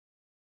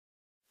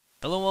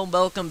Hello and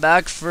welcome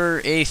back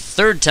for a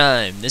third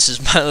time. This is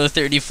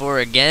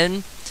Milo34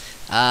 again.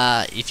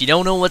 If you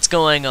don't know what's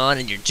going on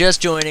and you're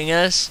just joining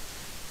us,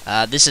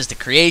 this is the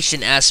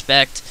creation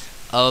aspect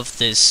of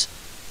this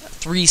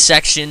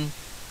 3-section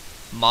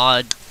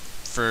mod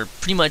for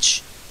pretty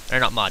much, or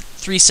not mod,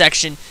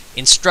 3-section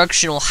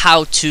instructional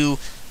how-to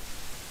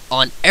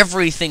on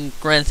everything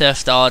Grand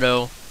Theft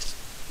Auto,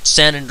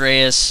 San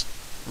Andreas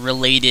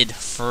related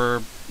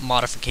for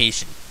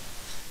modification.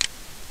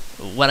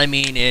 What I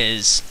mean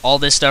is, all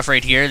this stuff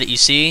right here that you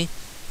see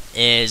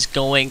is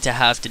going to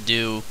have to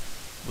do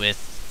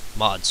with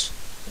mods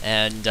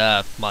and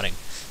modding.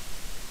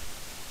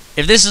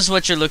 If this is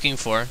what you're looking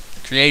for,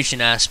 the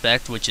creation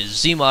aspect, which is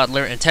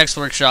ZModeler and Text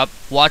Workshop,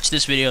 watch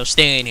this video,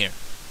 stay in here.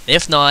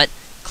 If not,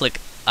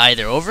 click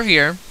either over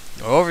here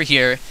or over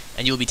here,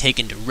 and you'll be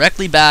taken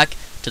directly back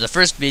to the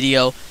first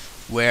video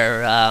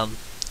where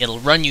it'll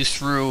run you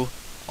through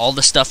all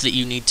the stuff that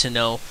you need to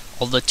know,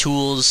 all the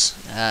tools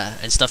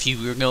and stuff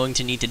you're going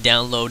to need to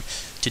download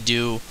to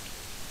do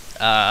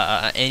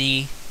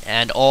any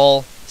and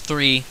all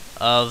three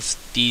of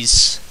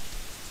these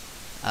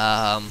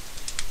all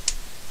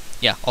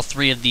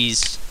three of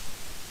these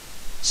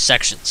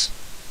sections,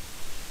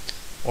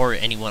 or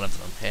any one of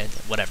them, and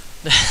whatever.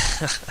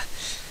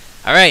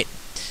 Alright,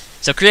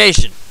 so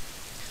creation.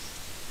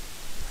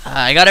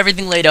 I got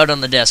everything laid out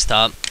on the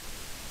desktop,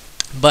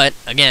 but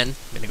again,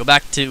 I'm gonna go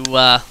back to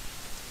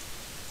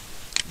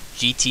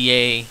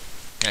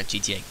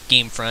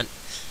Gamefront.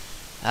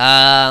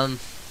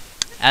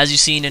 As you've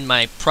seen in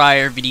my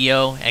prior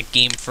video at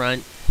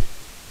Gamefront,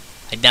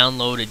 I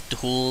downloaded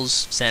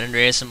tools, San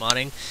Andreas and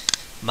modding.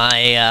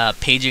 My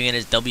page again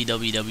is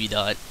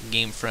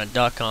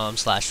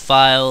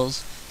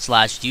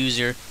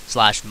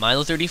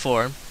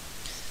www.gamefront.com/files/user/Milo34.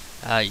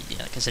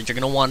 Like I said, you're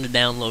going to want to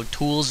download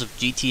tools of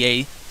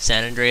GTA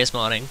San Andreas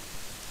modding.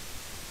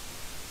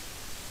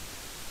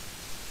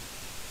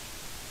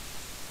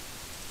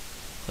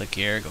 Click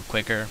here, go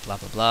quicker, blah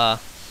blah blah.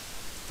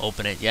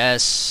 Open it,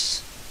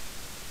 yes.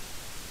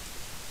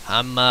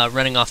 I'm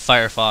running off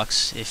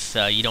Firefox if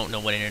you don't know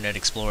what Internet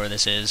Explorer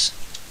this is.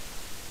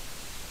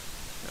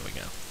 There we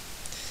go.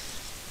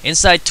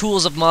 Inside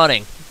tools of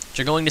modding, what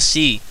you're going to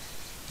see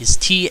is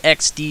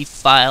TXT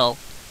file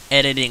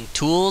editing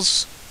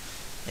tools.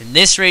 And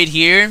this right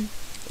here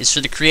is for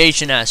the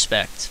creation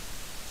aspect.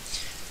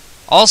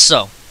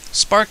 Also,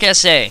 Spark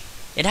SA.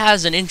 It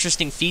has an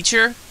interesting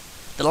feature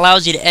that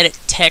allows you to edit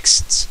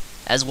texts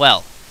as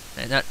well.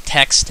 And not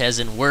text as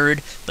in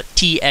word, but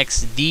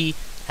TXT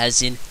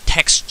as in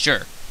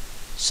texture.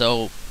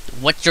 So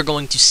what you're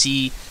going to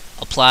see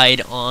applied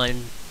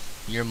on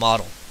your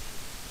model.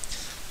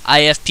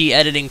 IFP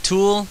editing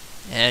tool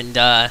and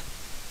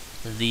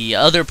the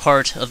other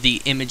part of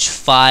the image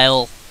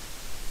file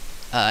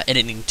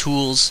editing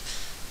tools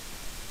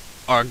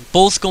are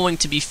both going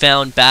to be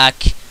found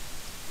back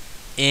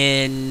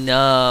in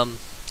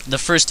the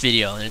first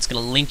video, and it's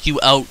going to link you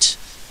out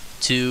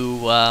to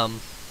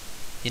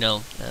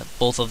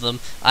both of them.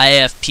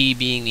 IFP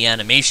being the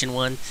animation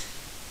one,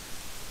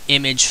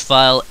 image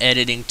file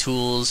editing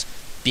tools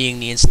being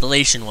the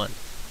installation one.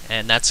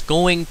 And that's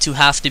going to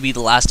have to be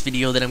the last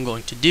video that I'm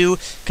going to do,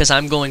 because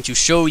I'm going to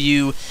show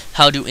you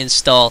how to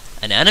install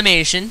an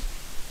animation,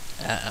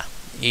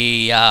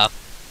 a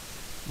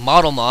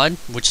model mod,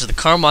 which is the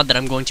car mod that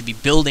I'm going to be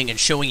building and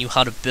showing you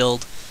how to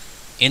build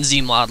in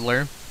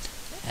ZModeler,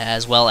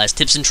 as well as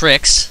tips and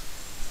tricks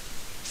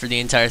for the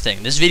entire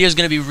thing. This video is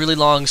going to be really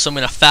long, so I'm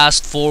going to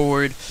fast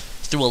forward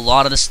through a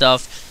lot of the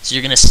stuff. So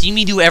you're going to see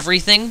me do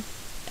everything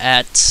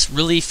at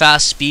really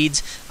fast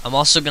speeds. I'm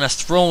also going to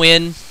throw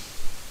in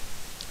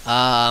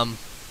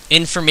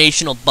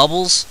informational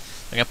bubbles.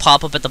 They're going to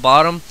pop up at the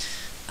bottom.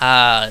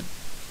 Going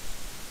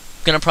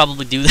to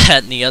probably do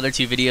that in the other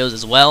two videos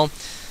as well.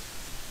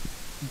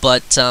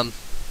 But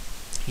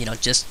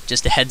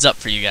just a heads up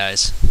for you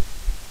guys.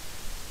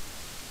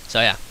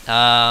 So yeah,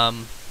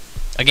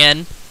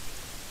 again,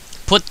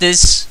 put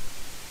this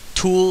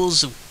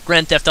tools of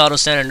Grand Theft Auto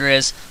San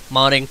Andreas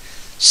modding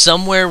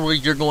somewhere where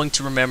you're going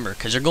to remember,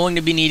 because you're going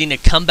to be needing to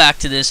come back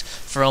to this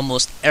for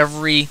almost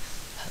every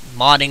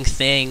modding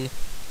thing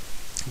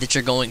that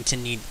you're going to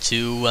need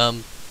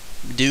to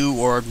do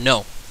or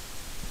know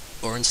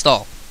or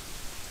install.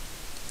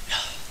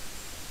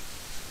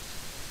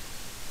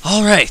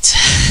 Alright,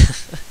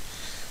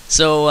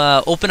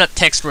 so open up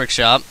Text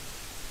Workshop,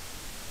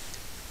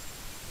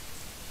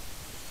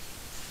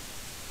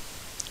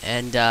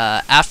 and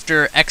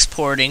after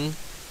exporting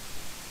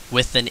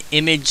with an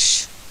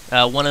image,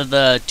 one of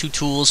the two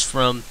tools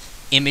from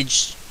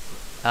image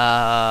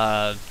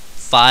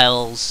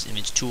files,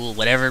 image tool,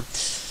 whatever,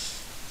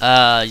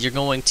 you're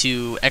going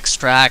to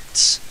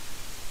extract,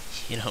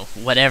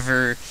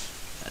 whatever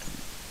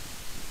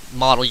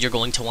model you're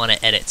going to want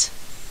to edit.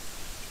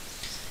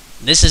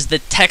 This is the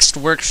Text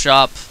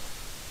Workshop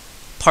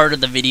part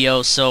of the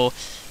video, so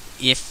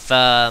if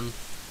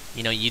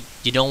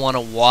you don't want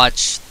to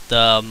watch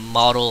the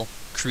model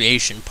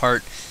creation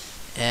part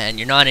and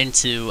you're not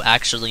into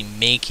actually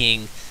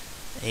making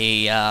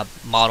a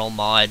model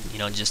mod,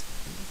 just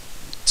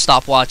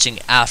stop watching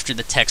after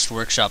the text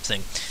workshop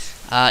thing.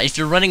 If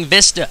you're running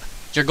Vista,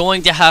 you're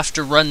going to have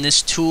to run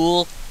this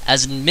tool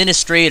as an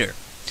administrator.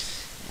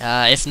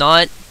 If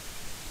not,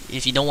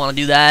 if you don't want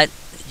to do that,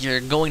 you're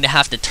going to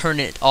have to turn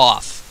it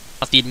off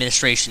the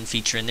administration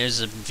feature, and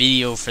there's a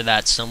video for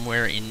that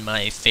somewhere in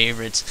my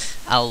favorites.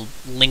 I'll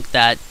link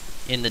that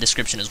in the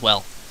description as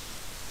well.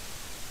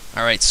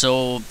 Alright,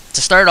 so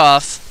to start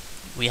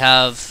off, we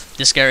have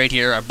this guy right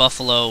here, our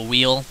Buffalo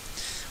wheel,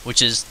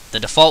 which is the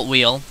default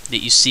wheel that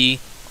you see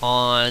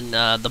on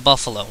the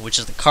Buffalo, which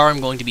is the car I'm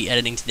going to be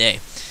editing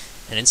today.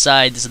 And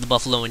inside, this is the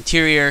Buffalo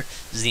interior.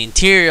 This is the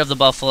interior of the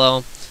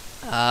Buffalo.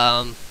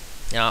 I'm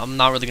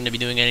not really going to be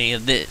doing any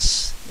of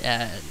this.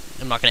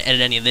 I'm not going to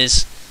edit any of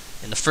this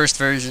in the first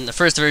version. The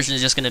first version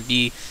is just going to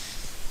be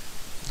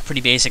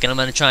pretty basic, and I'm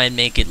going to try and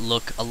make it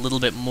look a little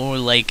bit more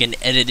like an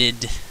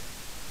edited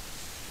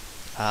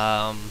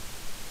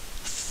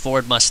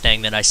Ford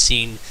Mustang that I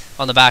seen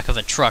on the back of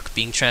a truck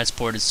being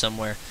transported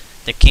somewhere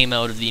that came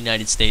out of the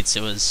United States.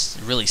 It was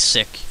really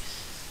sick,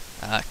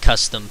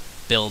 custom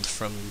build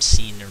from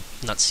Scene, or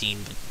not Scene,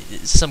 but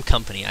some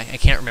company. I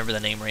can't remember the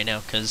name right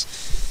now because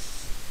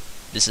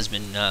this has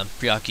been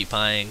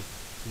preoccupying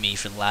me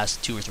for the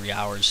last 2 or 3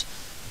 hours,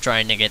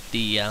 trying to get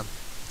the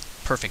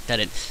perfect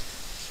edit.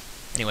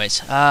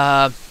 Anyways,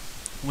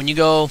 when you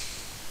go,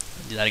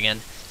 I'll do that again.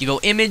 You go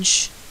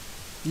Image,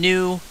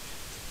 New,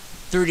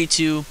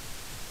 32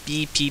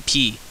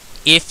 BPP.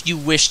 If you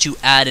wish to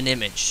add an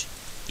image.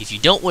 If you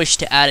don't wish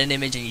to add an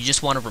image and you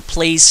just want to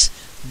replace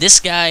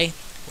this guy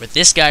with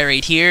this guy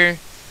right here,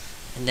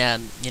 and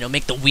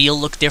make the wheel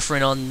look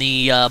different on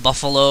the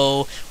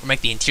Buffalo, or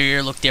make the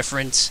interior look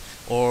different,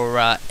 or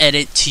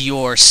edit to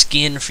your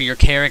skin for your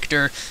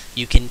character,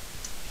 you can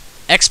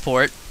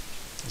export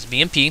as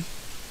BMP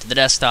to the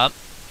desktop.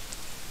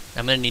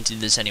 I'm going to need to do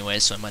this anyway,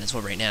 so I might as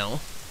well right now.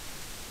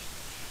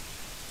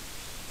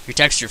 Your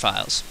texture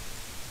files.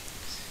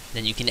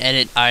 Then you can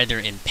edit either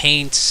in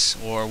Paint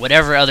or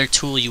whatever other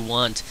tool you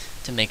want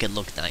to make it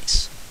look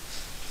nice.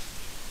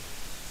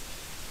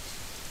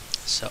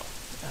 So,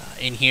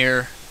 in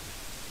here,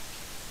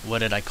 what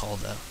did I call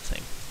the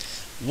thing?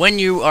 When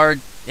you are,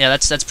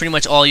 that's pretty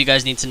much all you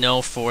guys need to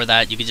know for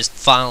that. You can just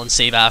file and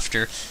save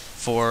after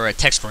for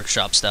text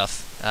workshop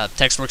stuff.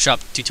 Text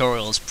workshop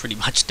tutorial is pretty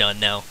much done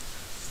now.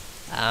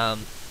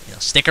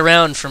 Stick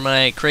around for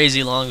my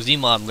crazy long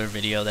ZModeler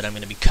video that I'm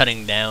going to be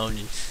cutting down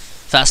and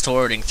fast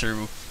forwarding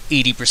through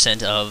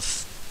 80%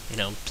 of,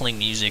 playing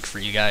music for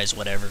you guys,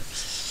 whatever.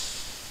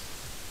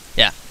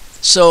 Yeah.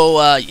 So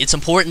it's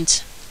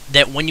important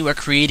that when you are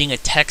creating a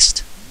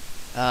text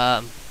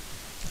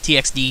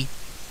TXT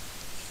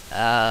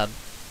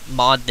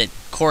mod that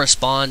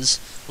corresponds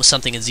with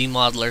something in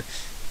ZModeler,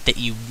 that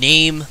you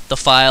name the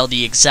file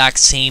the exact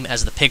same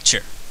as the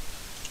picture.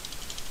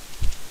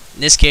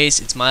 In this case,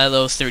 it's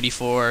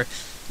Milo34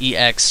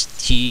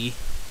 EXTRAS.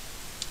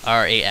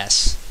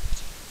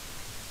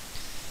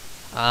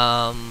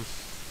 I'm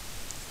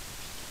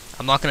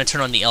not going to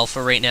turn on the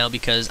alpha right now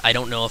because I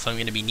don't know if I'm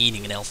going to be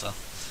needing an alpha.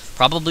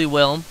 Probably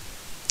will.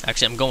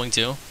 Actually, I'm going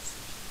to,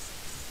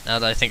 now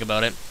that I think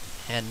about it.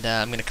 And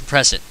I'm going to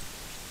compress it.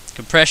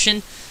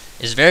 Compression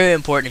is very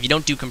important. If you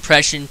don't do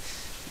compression,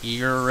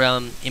 your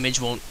image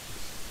won't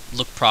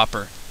look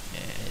proper.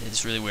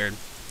 It's really weird.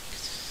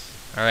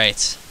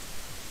 Alright.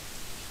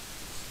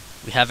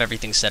 We have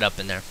everything set up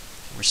in there.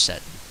 We're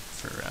set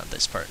for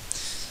this part.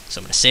 So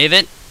I'm going to save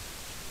it.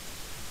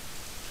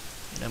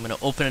 And I'm going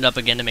to open it up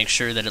again to make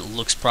sure that it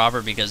looks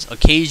proper, because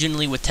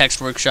occasionally with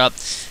Text Workshop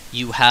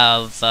you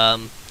have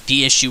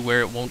the issue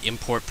where it won't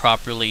import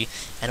properly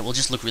and it will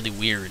just look really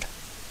weird.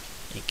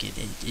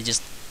 It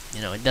just,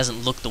 it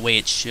doesn't look the way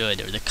it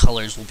should, or the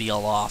colors will be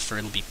all off, or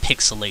it'll be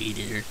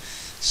pixelated, or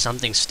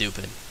something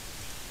stupid.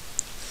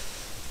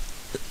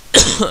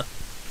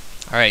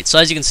 Alright, so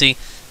as you can see,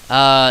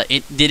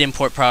 it did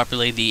import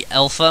properly. The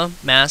alpha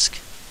mask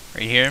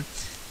right here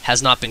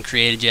has not been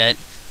created yet,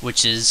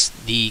 which is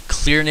the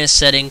clearness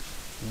setting.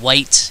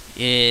 White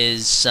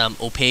is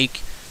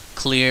opaque,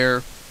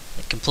 clear,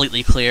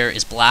 completely clear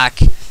is black.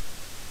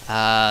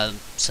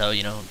 So,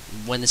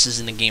 when this is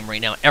in the game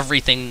right now,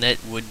 everything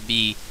that would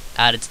be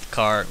added to the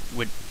car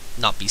would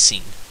not be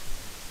seen,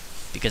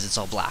 because it's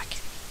all black.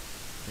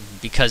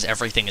 Because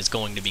everything is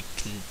going to be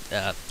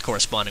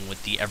corresponding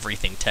with the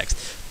everything text.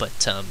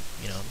 But,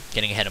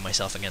 getting ahead of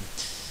myself again.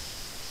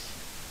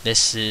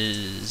 This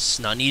is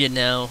not needed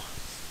now,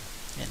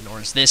 and nor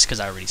is this, because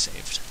I already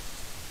saved.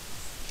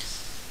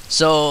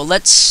 So,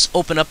 let's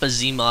open up a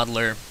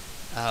ZModeler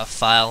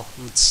file.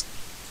 We're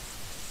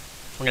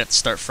going to have to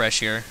start fresh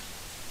here.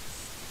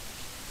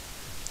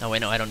 Oh, wait,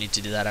 no, I don't need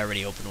to do that. I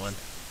already opened one.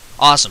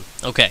 Awesome.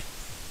 Okay.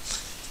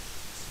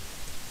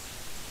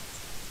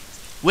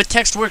 With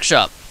Text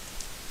Workshop,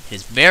 it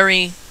is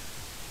very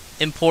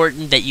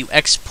important that you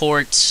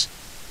export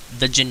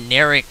the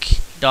generic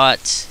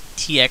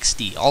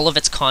 .txt, all of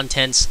its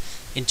contents,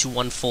 into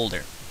one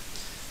folder.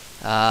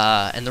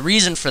 And the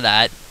reason for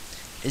that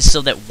is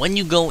so that when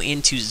you go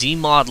into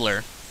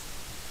ZModeler,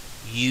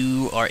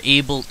 you are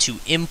able to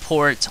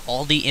import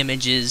all the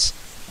images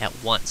at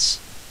once.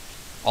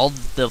 all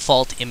the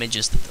default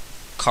images that the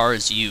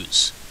cars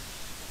use,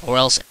 or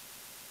else